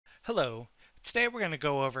Hello. Today we're going to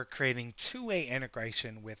go over creating two-way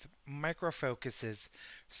integration with Micro Focus's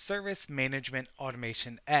Service Management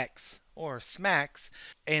Automation X, or SMAX,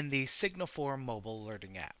 and the Signal4 mobile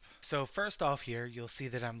alerting app. So first off here, you'll see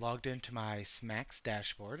that I'm logged into my SMAX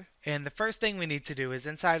dashboard. And the first thing we need to do is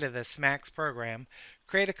inside of the SMAX program,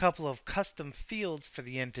 create a couple of custom fields for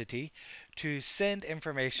the entity to send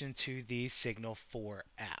information to the Signal4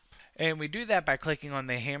 app. And we do that by clicking on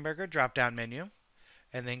the hamburger drop-down menu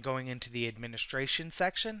and then going into the administration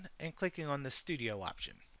section and clicking on the studio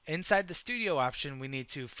option. Inside the studio option, we need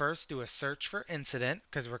to first do a search for incident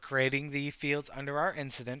because we're creating the fields under our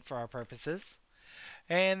incident for our purposes.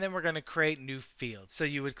 And then we're going to create new fields. So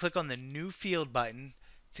you would click on the new field button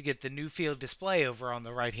to get the new field display over on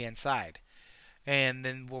the right hand side. And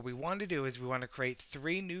then what we want to do is we want to create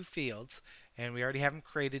three new fields, and we already have them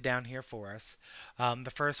created down here for us.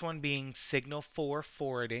 The first one being Signal4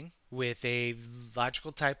 forwarding with a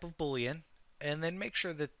logical type of Boolean, and then make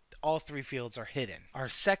sure that all three fields are hidden. Our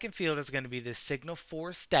second field is going to be the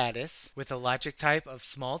Signal4 status with a logic type of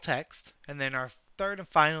small text, and then our third and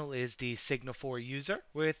final is the Signal4 user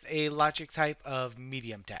with a logic type of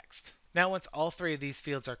medium text. Now once all three of these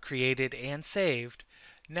fields are created and saved,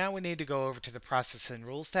 now we need to go over to the Process and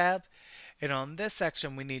Rules tab, and on this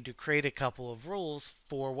section we need to create a couple of rules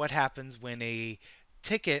for what happens when a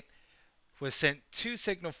ticket was sent to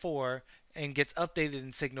Signal4 and gets updated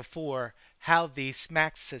in Signal4, how the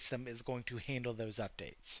SMAX system is going to handle those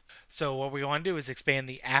updates. So what we want to do is expand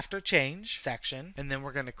the After Change section, and then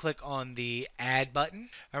we're going to click on the Add button,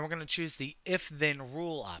 and we're going to choose the If Then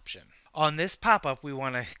Rule option. On this pop-up, we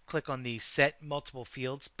want to click on the Set Multiple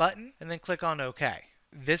Fields button, and then click on OK.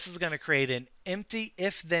 This is going to create an empty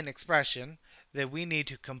if-then expression that we need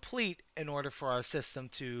to complete in order for our system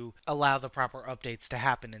to allow the proper updates to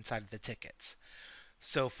happen inside of the tickets.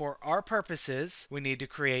 So for our purposes, we need to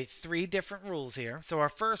create three different rules here. So our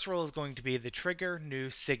first rule is going to be the trigger new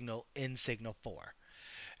signal in Signal4.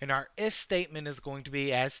 And our if statement is going to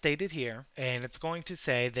be as stated here, and it's going to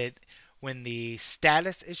say that when the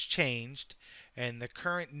status is changed and the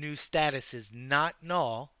current new status is not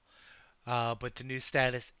null, but the new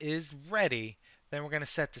status is ready, then we're going to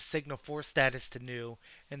set the Signal4 status to new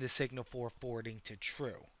and the Signal4 forwarding to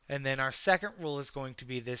true. And then our second rule is going to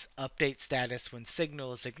be this update status when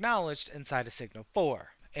signal is acknowledged inside of Signal4.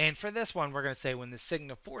 And for this one, we're going to say when the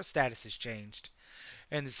Signal4 status is changed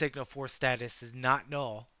and the Signal4 status is not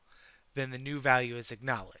null, then the new value is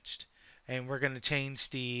acknowledged. And we're going to change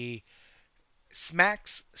the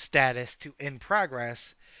SMAX status to in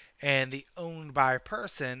progress and the owned by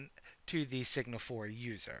person to the Signal4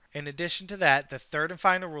 user. In addition to that, the third and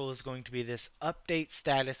final rule is going to be this update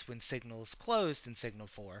status when signal is closed in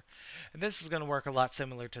Signal4. And this is going to work a lot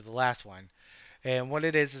similar to the last one. And what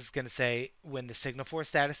it is going to say when the Signal4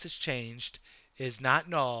 status is changed, is not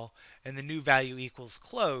null, and the new value equals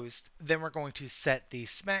closed, then we're going to set the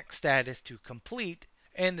SMAX status to complete,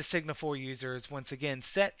 and the Signal4 user is once again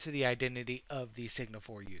set to the identity of the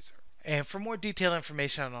Signal4 user. And for more detailed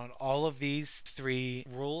information on all of these three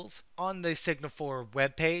rules, on the Signal4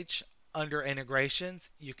 webpage, under integrations,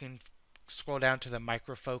 you can scroll down to the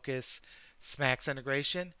Micro Focus SMAX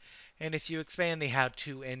integration. And if you expand the how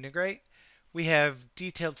to integrate, we have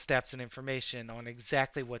detailed steps and information on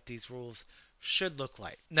exactly what these rules should look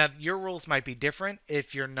like. Now, your rules might be different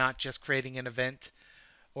if you're not just creating an event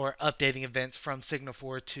or updating events from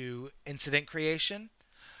Signal4 to incident creation.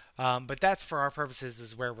 But that's for our purposes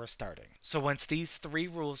is where we're starting. So once these three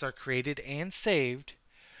rules are created and saved,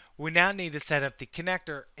 we now need to set up the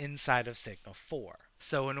connector inside of Signal4.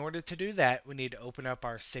 So in order to do that, we need to open up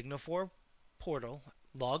our Signal4 portal,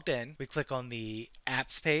 logged in. We click on the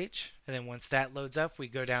apps page, and then once that loads up, we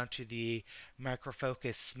go down to the Micro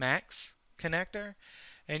Focus SMAX connector.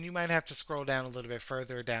 And you might have to scroll down a little bit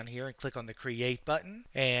further down here and click on the Create button.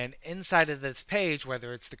 And inside of this page,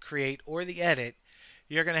 whether it's the Create or the Edit,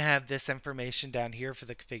 you're going to have this information down here for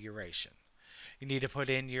the configuration. You need to put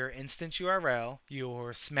in your instance URL,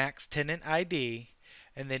 your SMAX tenant ID,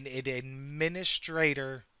 and then an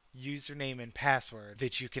administrator username and password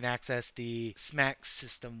that you can access the SMAX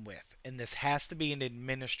system with. And this has to be an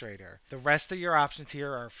administrator. The rest of your options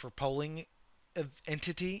here are for polling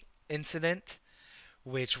entity, incident,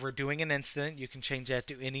 which we're doing an incident. You can change that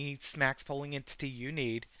to any SMAX polling entity you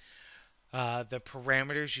need. The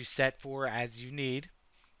parameters you set for as you need.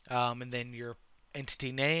 And then your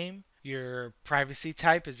entity name, your privacy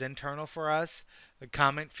type is internal for us. The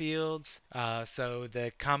comment fields, so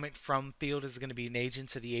the comment from field is going to be an agent,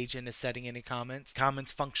 so the agent is setting any comments.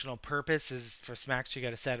 Comments functional purpose is for SMAX, you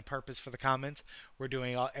got to set a purpose for the comments. We're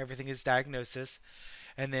doing everything is diagnosis.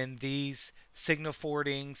 And then these signal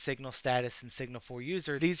forwarding, signal status, and Signl4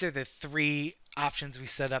 user, these are the three options we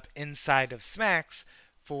set up inside of SMAX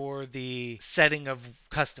for the setting of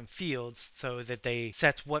custom fields so that they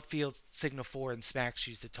sets what fields Signl4 and SMAX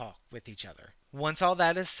use to talk with each other. Once all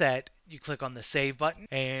that is set, you click on the save button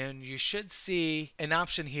and you should see an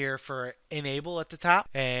option here for enable at the top.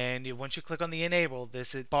 And once you click on the enable,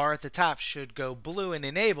 this bar at the top should go blue and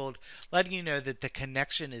enabled, letting you know that the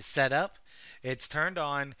connection is set up, it's turned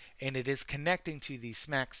on, and it is connecting to the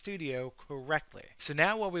SMAX Studio correctly. So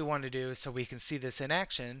now what we want to do so we can see this in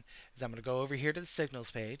action is I'm going to go over here to the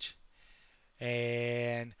signals page,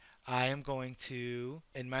 and I am going to,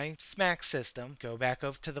 in my SMAX system, go back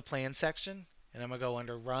over to the plan section, and I'm going to go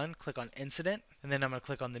under Run, click on Incident, and then I'm going to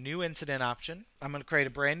click on the New Incident option. I'm going to create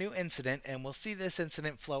a brand new incident, and we'll see this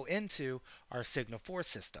incident flow into our Signl4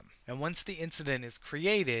 system. And once the incident is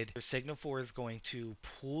created, Signl4 is going to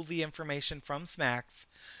pull the information from SMAX.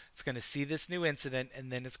 It's going to see this new incident,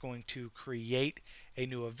 and then it's going to create a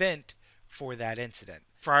new event for that incident.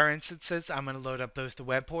 For our instances, I'm going to load up both the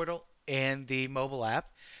web portal and the mobile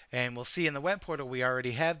app, and we'll see in the web portal we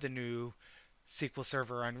already have the new SQL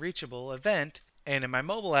Server Unreachable event, and in my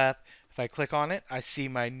mobile app, if I click on it, I see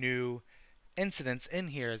my new incidents in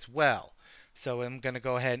here as well. So I'm going to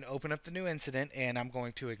go ahead and open up the new incident, and I'm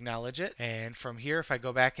going to acknowledge it. And from here, if I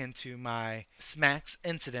go back into my SMAX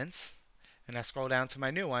incidents, and I scroll down to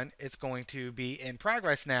my new one, it's going to be in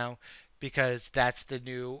progress now because that's the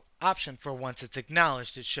new option for once it's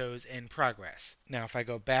acknowledged, it shows in progress. Now if I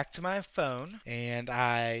go back to my phone and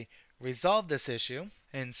I resolve this issue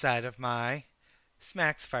inside of my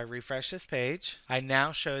SMAX, if I refresh this page, I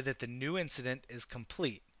now show that the new incident is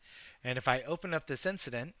complete. And if I open up this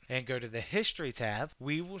incident and go to the History tab,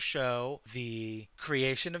 we will show the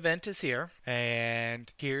creation event is here,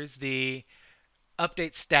 and here's the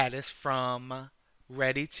update status from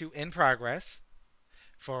ready to in progress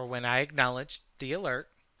for when I acknowledged the alert,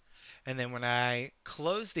 and then when I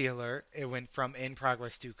closed the alert, it went from in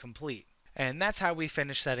progress to complete. And that's how we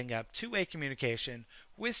finish setting up two-way communication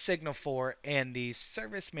with Signl4 and the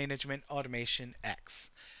Service Management Automation X.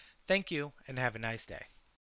 Thank you, and have a nice day.